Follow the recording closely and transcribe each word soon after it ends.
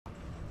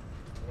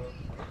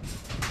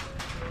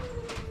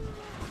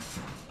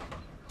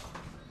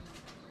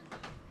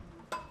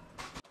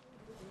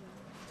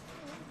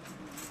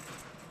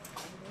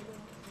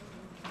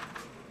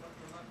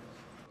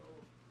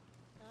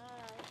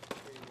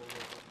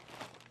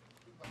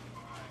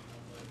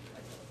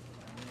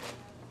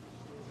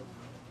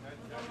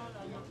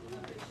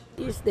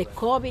is the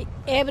COVID,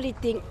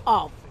 everything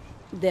off.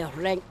 The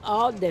rent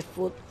out, the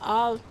food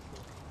out,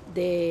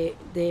 the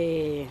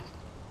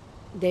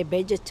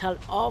vegetable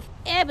off,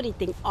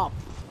 everything off.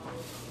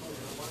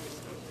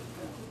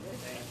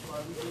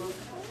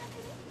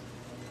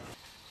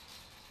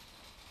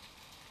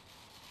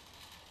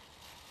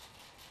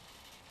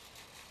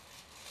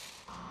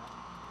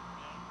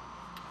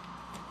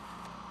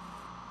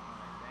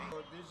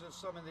 These are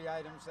some of the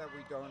items that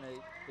we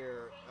donate.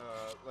 They're,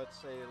 let's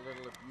say, a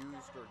little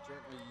abused or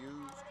gently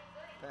used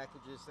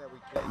packages that we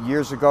get.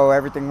 Years ago,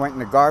 everything went in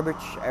the garbage.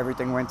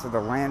 Everything went to the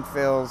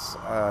landfills,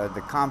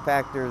 the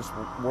compactors,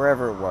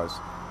 wherever it was.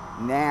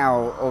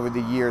 Now, over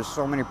the years,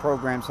 so many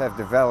programs have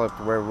developed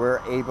where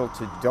we're able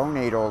to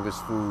donate all this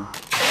food.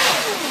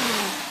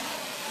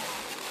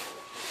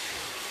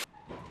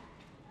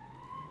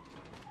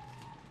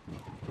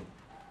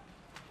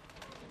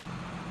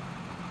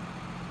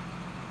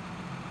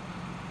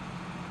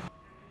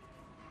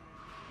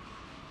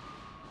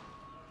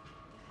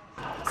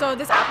 So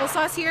this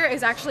applesauce here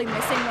is actually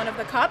missing one of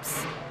the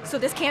cups. So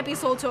this can't be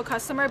sold to a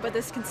customer, but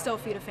this can still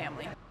feed a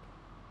family.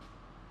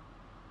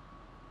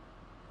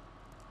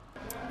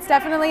 It's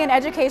definitely an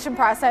education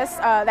process.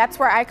 That's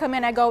where I come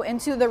in. I go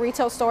into the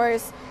retail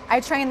stores.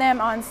 I train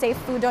them on safe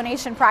food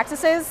donation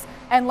practices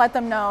and let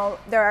them know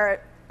there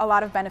are a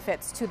lot of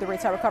benefits to the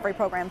retail recovery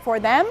program for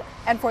them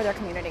and for their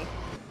community.